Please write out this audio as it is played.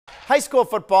High school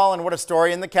football, and what a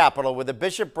story in the capital with the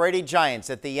Bishop Brady Giants.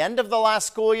 At the end of the last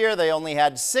school year, they only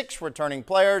had 6 returning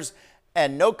players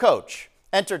and no coach.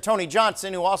 Enter Tony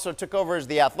Johnson, who also took over as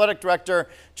the athletic director.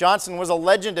 Johnson was a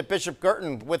legend at Bishop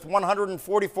Girton with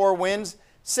 144 wins,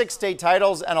 6 state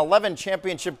titles, and 11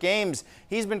 championship games.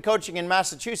 He's been coaching in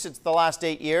Massachusetts the last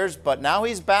 8 years, but now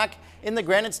he's back in the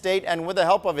Granite State, and with the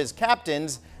help of his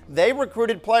captains, they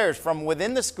recruited players from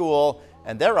within the school,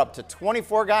 and they're up to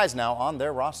 24 guys now on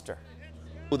their roster.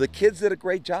 Well, the kids did a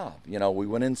great job. You know, we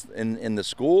went in the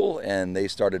school and they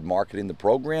started marketing the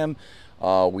program.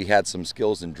 We had some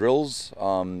skills and drills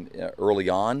early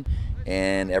on,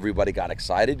 and everybody got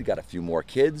excited, got a few more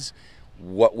kids.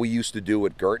 What we used to do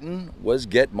at Girton was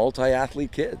get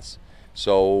multi-athlete kids.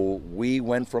 So we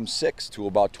went from 6 to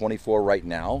about 24 right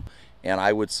now, and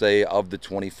I would say of the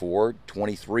 24,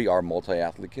 23 are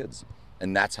multi-athlete kids.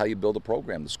 And that's how you build a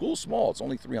program. The school's small, it's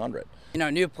only 300. You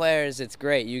know, new players, it's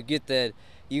great. You get to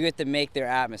make their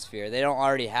atmosphere. They don't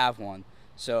already have one.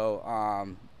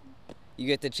 So you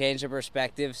get to change their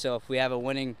perspective. So if we have a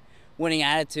winning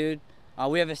attitude,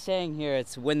 we have a saying here,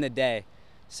 it's win the day.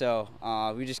 So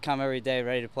we just come every day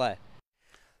ready to play.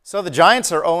 So the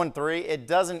Giants are 0-3. It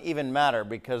doesn't even matter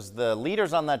because the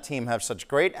leaders on that team have such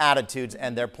great attitudes,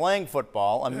 and they're playing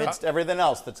football amidst everything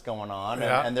else that's going on,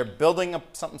 and they're building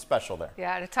up something special there.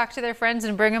 Yeah, to talk to their friends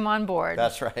and bring them on board.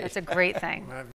 That's right. That's a great thing.